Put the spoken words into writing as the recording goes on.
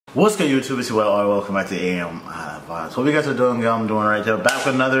What's good, YouTube? It's your boy Auri. Welcome back to AM Vibes. What you guys are doing? I'm doing right here. Back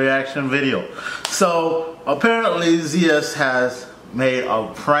with another reaction video. So apparently Zias has made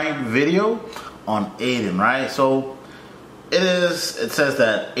a prank video on Adin, right? So it says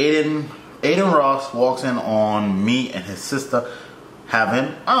that Adin Ross walks in on me and his sister having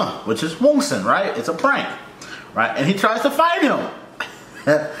which is Wongson, right? It's a prank, right? And he tries to fight him.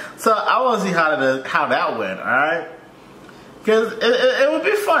 So I want to see how that went, alright? Because it would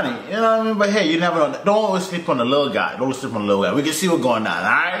be funny, you know what I mean? But hey, you never know. Don't always sleep on the little guy. Don't sleep on the little guy. We can see what's going on,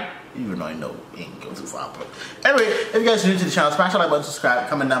 alright? Even though I know he ain't go too far. But anyway, if you guys are new to the channel, smash the like button, subscribe,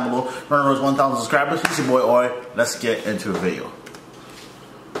 comment down below. Run those 1,000 subscribers. It's your boy Auri. Let's get into the video.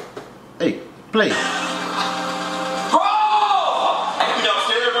 Hey, play. Bro! You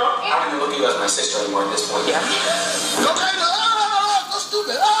downstairs, bro? I don't even look at you as my sister anymore at this point. Yeah. Go crazy! Go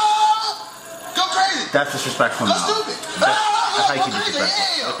stupid! Go crazy! That's disrespectful now. Go stupid! That's how you keep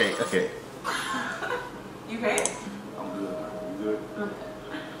disrespectful. Okay. You okay? I'm good. You good?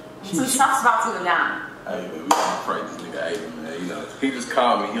 So stuff's about to go down. Hey, man, we gonna pray this nigga Adin, man. You know, he just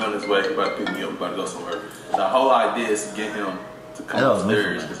called me. He on his way. He about to pick me up. About to go somewhere. The whole idea is to get him to come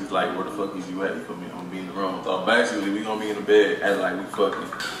upstairs because he's like, where the fuck is you at? He put me on be in the room. So basically, we gonna be in the bed as like we fucking.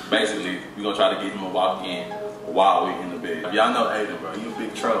 Basically, we gonna try to get him to walk in while we in the bed. Y'all know Adin, bro. You a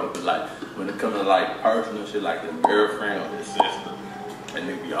big troll, but like when it comes to like personal shit, like his girlfriend or his sister, that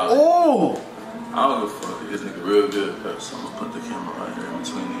nigga be all. Oh. I don't give a fuck. This nigga real good. So I'm gonna put the camera right here in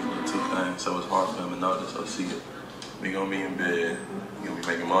between these little two things so it's hard for him to notice or see it. We gonna be in bed. You gonna be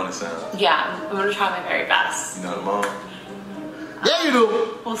making money sound. Yeah, I'm gonna try my very best. You know the mom? Yeah, you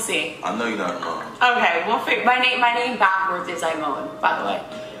do. We'll see. I know you're not the mom. Okay, we'll figure. My name backwards is Imone, by the way.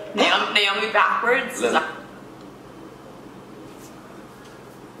 Naomi backwards.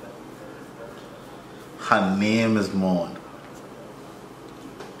 Her name is Mon.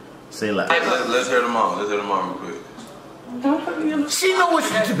 Say like. Let's hear the mom. Let's hear the mom real quick. She know what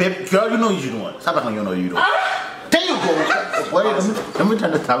she do, baby. Girl, you know what you're doing. Stop acting like you know what you're doing. There you go. Wait, let me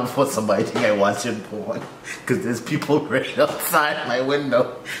turn the time before somebody think I watching porn. Because there's people right outside my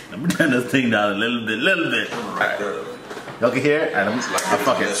window. Let me turn this thing down a little bit. Right there. Y'all can hear it? Alright,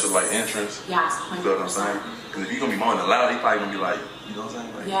 fuck it. That's like entrance. Yes, 100%. You know what I'm saying? Because if you're gonna be moaning loud, he probably gonna be like, you know what I'm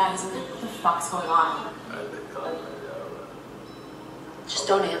saying? Like, Yeah, he's like, what the fuck's going on? Just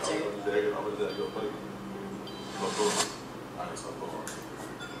don't answer.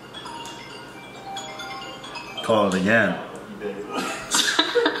 Call it again.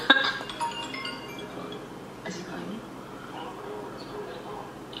 Is he calling me?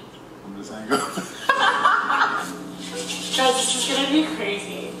 I'm just saying, go. Guys, this is gonna be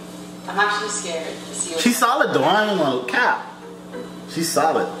crazy. I'm actually scared to see what. She's solid though. I ain't gonna cap. She's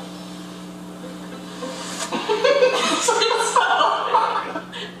solid.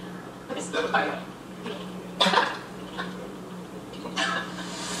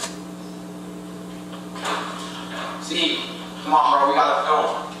 See, come on, bro. We gotta film.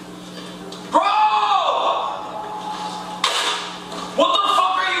 Bro! What the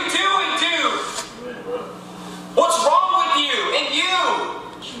fuck are you doing, dude? What's wrong with you and you?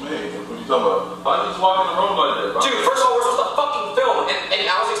 What you mean? What you talking about? Why you just walk in the room like that, bro? Dude, first of all, we're supposed to fucking film, and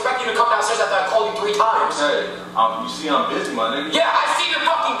I was expecting you to come downstairs after I called you 3 times. Hey, you see I'm busy, my nigga. Yeah, I see you're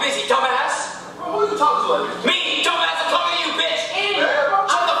fucking busy, dumbass. Bro, who you talking to like this? Me, dumbass, I'm talking to you, bitch.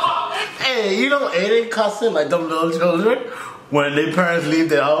 Shut the fuck. Hey, you know Adin cussing like them little children when their parents leave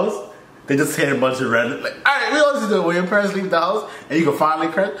their house. They just hear a bunch of random like, alright, we always do it when your parents leave the house and you can finally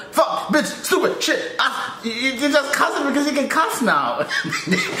curse. Fuck, bitch, stupid, shit. You're just cussing because you can cuss now.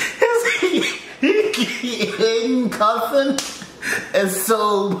 Adin cussing is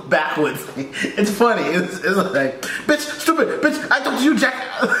so backwards. It's funny. It's like, bitch, stupid, bitch, I talked to you, Jack.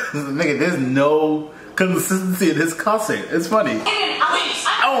 Nigga, there's no consistency in his cussing. It's funny.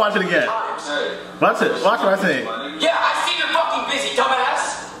 I won't watch it again. Watch it. Watch what I say. Yeah, I see you're fucking busy,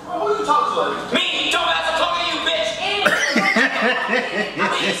 dumbass. Bro, who you talking to like this? Me, dumbass, I'm talking to you, bitch.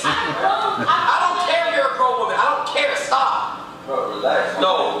 I don't care if you're a grown woman. I don't care. Stop. Bro, relax.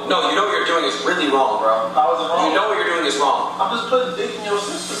 No, you know what you're doing is really wrong, bro. How is it wrong? You know what you're doing is wrong. I'm just putting dick in your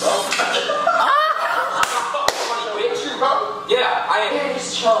sister, bro. Yeah, I am. Yeah,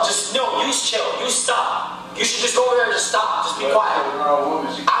 just chill. No, you chill. You stop. You should just go over there and just stop. Just be quiet.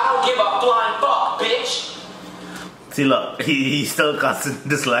 I don't give a flying fuck, bitch. See, look, he's still cussing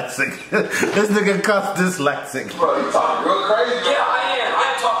dyslexic. This nigga cuss dyslexic. Bro, you talking real crazy, bro. Yeah,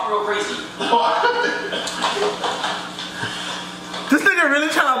 I am talking real crazy. This nigga really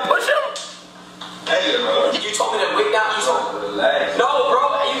trying to push him? Hey, bro. You told me to wait down. You told me. Relax. No,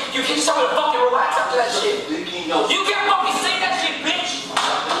 bro. You can't just tell me to fucking relax after that shit. You can't fucking say that shit, bitch.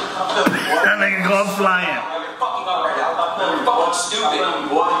 That nigga going flying. You're fucking up right now. You're fucking stupid.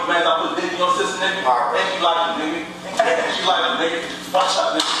 Boy, you mad I put dick in your sister, nigga? And she like you, nigga. And she like you, nigga. Watch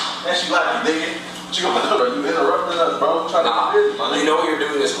out, nigga. And she like you, nigga. What you gonna do? Are you interrupting us, bro? You know what you're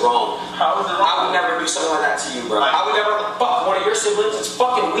doing is wrong. How is it wrong? I would never do something like that to you, bro. I would never fuck one of your siblings. It's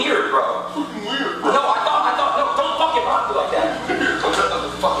fucking weird, bro. Fucking weird, bro. No, I thought, no, don't fucking rock me like that.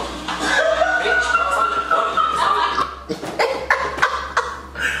 Fucking bitch.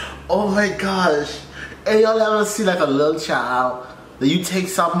 Oh my gosh. Hey, y'all ever see like a little child that you take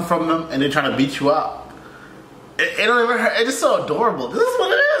something from them and they're trying to beat you up? It don't even hurt. It's just so adorable. This is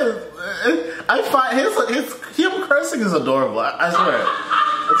what it is. I find him cursing is adorable. I swear.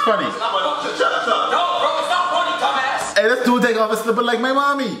 It's funny. No, bro, it's not funny, dumbass. Hey, this dude take off his slipper like my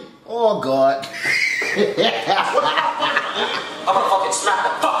mommy. Oh God. I'm gonna fucking smack the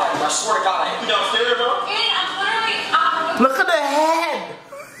fuck out of you. I swear to God, I am. You downstairs, bro? Look at the head.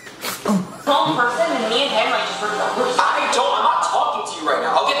 Wrong person and me and him like just work out. I'm not talking to you right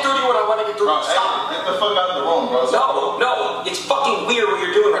now. I'll get through to you when I want to get through to you. Stop. Get the fuck out of the room, bro. No, it's fucking weird what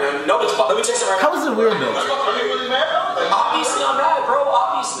you're doing right now. No, it's fucking. Let me tell you something right now. How is it weird though? Are you really mad? Obviously I'm mad, bro.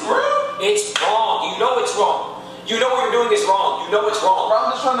 Obviously. It's wrong. You know it's wrong. You know what you're doing is wrong. You know it's wrong. Bro,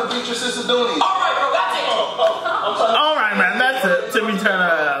 I'm just trying to beat your sister doing it. Alright, bro, that's it. Alright, man, that's it. Timmy Turner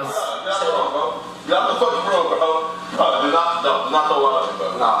ass. Get out the fucking room, bro. Do not throw one at me,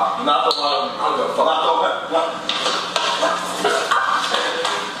 bro. Nah, do not throw one at me. I'm gonna fuck.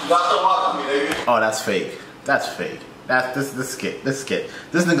 Not throw one at me, nigga. Oh, that's fake. That's fake. That's this skit. This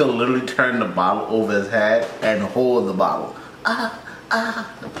nigga literally turned the bottle over his head and hold the bottle.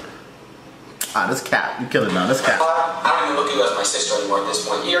 This cat. You kill it now. This cat. I don't even look at you as my sister anymore at this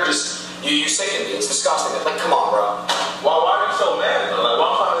point. You're just, you sicken me. It's disgusting. Like, come on, bro. Why are you so mad, though? Like, why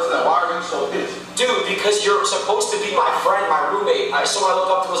I'm trying to listen, why are you so pissed? Dude, because you're supposed to be my friend, my roommate. Someone I look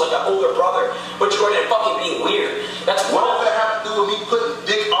up to as like an older brother. But you're going to fucking being weird. That's What wrong. does that have to do with me putting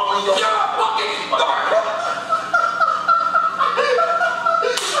dick on your... Yeah, fucking dark, bro.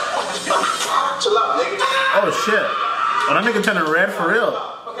 Chill out, nigga. Oh shit. Oh, that nigga turning red for real.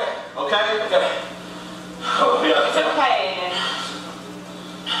 Okay. Oh, yeah. It's okay.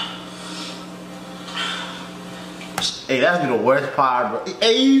 Hey, that's the worst part, bro.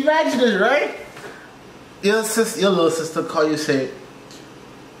 Hey, you imagine this, right? Your little sister call you, say,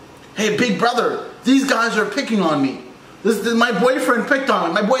 "Hey, big brother, these guys are picking on me. This my boyfriend picked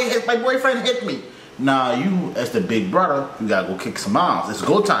on me. My boyfriend hit me." Now you, as the big brother, you gotta go kick some ass. It's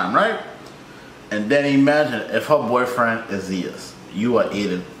go time, right? And then imagine if her boyfriend is Zias, you are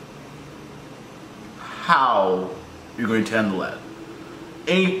Adin. How you going to handle that?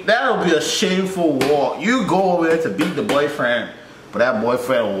 That'll be a shameful walk. You go over there to beat the boyfriend, but that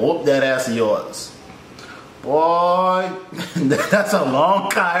boyfriend will whoop that ass of yours. Boy, that's a long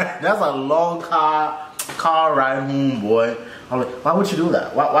car. That's a long car ride home, boy. I'm like, why would you do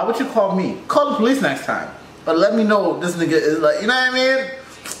that? Why would you call me? Call the police next time. But let me know this nigga is like, you know what I mean?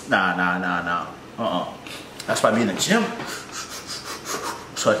 Nah. That's why I be in the gym.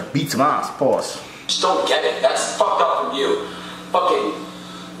 So I can beat some ass. Pause. Just don't get it. That's fucked up from you. Fucking,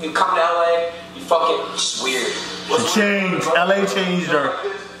 you come to LA, you fucking, just weird. She changed. LA changed her.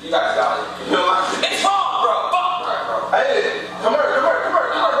 You guys got it. It's wrong, bro. Fuck. Alright, bro. Hey, come here, bro.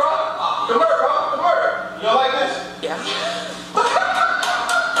 Come here. You don't like this? Yeah.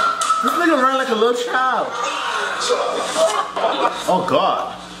 This nigga run like a little child. Oh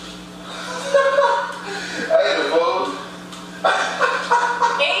God. Hey, the fool.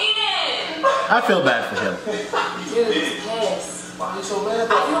 Aiden! I feel bad for him. Dude, he's pissed. Why are you so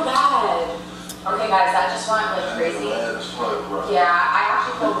mad? I feel bad. Okay, guys, that just went like crazy. Yeah, I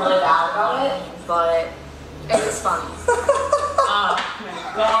actually feel really bad about it, but it was funny. Oh my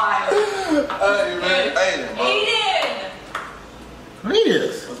God. Hey, man. Aiden, bro. Aiden! What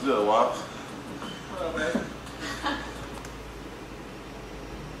is? What's good, Wops? What up, man?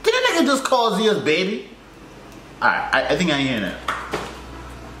 Did that nigga just call Zia's baby? Alright, I think I ain't hearing that.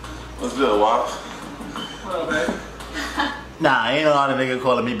 What's good, Wops? What up, man? Nah, ain't no other nigga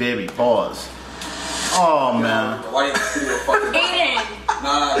calling me baby. Pause. Oh man. Why you do a fucking... Aiden!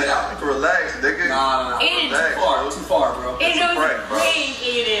 Nah. Relax, nigga. Nah. Aiden! Too far, bro. Aiden was prank, bro. prank,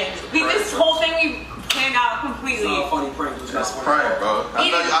 Aiden. This whole thing we planned out completely. It's not a funny prank. That's prank, bro. I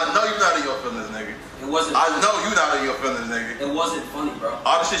know you're not in your feelings, nigga. It wasn't. I know you not in your feelings, nigga. It wasn't funny, bro.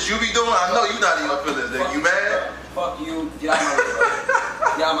 All the shit you be doing, I know you not in your feelings, nigga. You mad? Fuck you. Get out of my room, bro.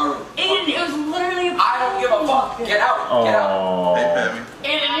 Get out of my room. Aiden, it was literally a I don't give a fuck. Get out. Get out. Oh. Hey, Pammy.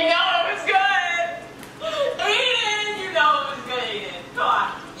 Aiden, you know it was good. Aiden, you know it was good, Aiden. Come on.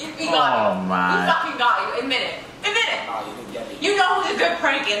 He got you. Oh, my. He fucking got you. Admit it. Admit it. Nah, you didn't get me. You know it was a good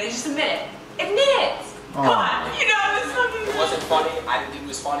prank, Aiden. Just admit it. Admit it. Come on. You know, it's fucking. It wasn't funny. I didn't think it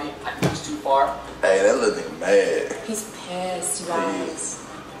was funny. I think it was too far. Hey, that little nigga mad. He's pissed, you guys.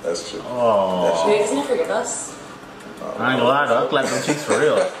 That's true. Oh. Dude, he's gonna forgive us. I ain't gonna lie though, I clap them cheeks for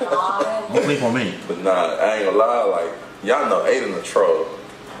real. Don't sleep on me. But nah, I ain't gonna lie, like, y'all know Adin a troll.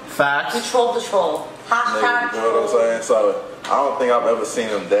 Facts. We trolled the troll. Hashtag Nigga, you know what I'm saying? So, I don't think I've ever seen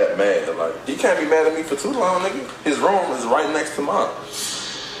him that mad. Like, he can't be mad at me for too long, nigga. His room is right next to mine.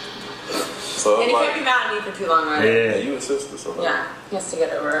 So, and he like, can't be mad at me for too long, right? yeah, you a sister, so like, Yeah, he has to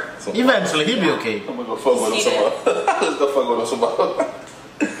get over it. so Eventually, he'll be okay. I'm gonna go fuck with him some more. Let's go fuck with him some more.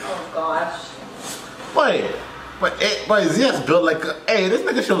 Oh gosh. Wait. But Zias built like a, hey, this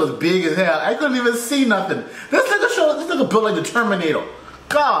nigga show was big as hell. I couldn't even see nothing. This nigga built like the Terminator.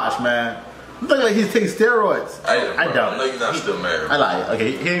 Gosh, man. Look like he's taking steroids. I doubt I know you're not still married. I lie.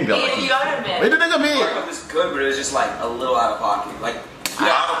 Okay, he ain't built like You gotta admit. Wait, the nigga me. It was good, but it was just like a little out of pocket. Like,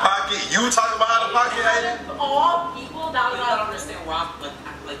 Out of pocket? You talking about out of pocket, Adin? All people that you gotta understand where I'm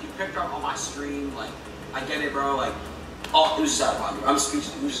like you picked up on my stream. Like, I get it, bro. Like, oh, it was just out of pocket. I'm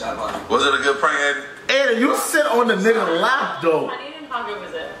speechless. It was just out of pocket. Was it a good prank, Adin? Adin, you sit on the nigga lap though. How good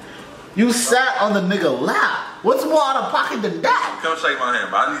was it? You sat on the nigga lap. What's more out of pocket than that? Come shake my hand,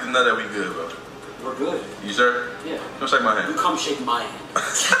 but I need to know that we good, bro. We're good. You sure? Yeah. Come shake my You hand. come shake my hand.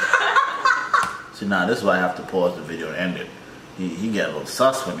 See, now this is why I have to pause the video and end it. He get a little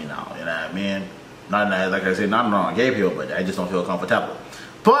sus with me now, you know what I mean? Not like I said, not on gay people, but I just don't feel comfortable.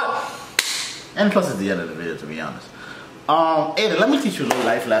 But, and plus it's the end of the video, to be honest. Adin, let me teach you a little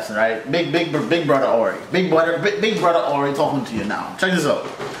life lesson, right? Big brother Auri. Big brother Auri talking to you now. Check this out.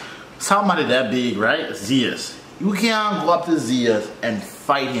 Somebody that big, right? Zias. You can't go up to Zias and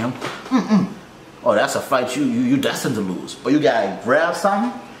fight him. Oh, that's a fight you destined to lose. But you gotta grab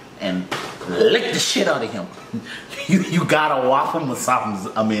something and lick the shit out of him. You gotta whop him with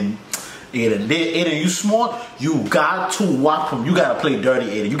something. I mean, Adin, you smart. You got to whop him. You gotta play dirty,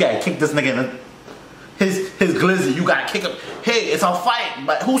 Adin. You gotta kick this nigga in his glizzy. You gotta kick him. Hey, it's a fight.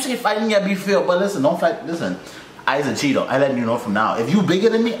 But who say fighting gotta be fair? But listen, don't fight. Listen, I's a cheater. I letting you know from now. If you bigger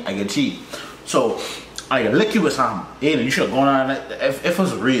than me, I can cheat. So I can lick you with something. Adin, you should have gone on. If it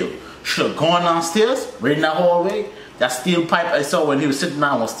was real, you should have gone downstairs, right in that hallway. That steel pipe I saw when he was sitting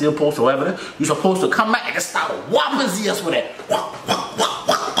down on steel post or whatever, you're supposed to come back and just start whopping Zias with it.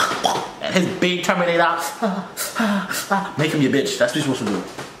 And his big Terminator, make him your bitch. That's what you're supposed to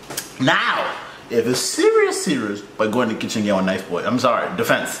do. Now, if it's serious, but go in the kitchen and get on knife boy. I'm sorry,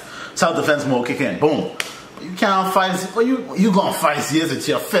 defense. Self-defense mode kick in. Boom. But you can't fight, well, you gonna fight Zias with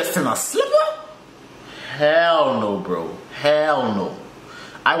your fist in a slipper? Hell no, bro. Hell no.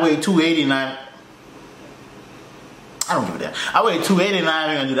 I weigh 289. I don't give a damn. I weigh 289,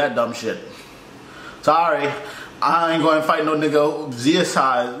 I ain't gonna do that dumb shit. Sorry. I ain't gonna fight no nigga Zias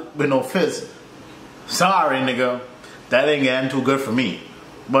size with no fist. Sorry, nigga. That ain't getting too good for me.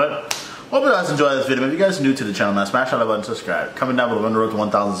 But hope you guys enjoyed this video. If you guys are new to the channel, now smash that like button, subscribe. Comment down below on the road to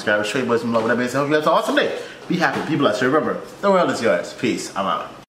 1,000 subscribers. Show you boys some love with that base. I hope you guys have an awesome day. Be happy, be blessed. Remember, the world is yours. Peace. I'm out.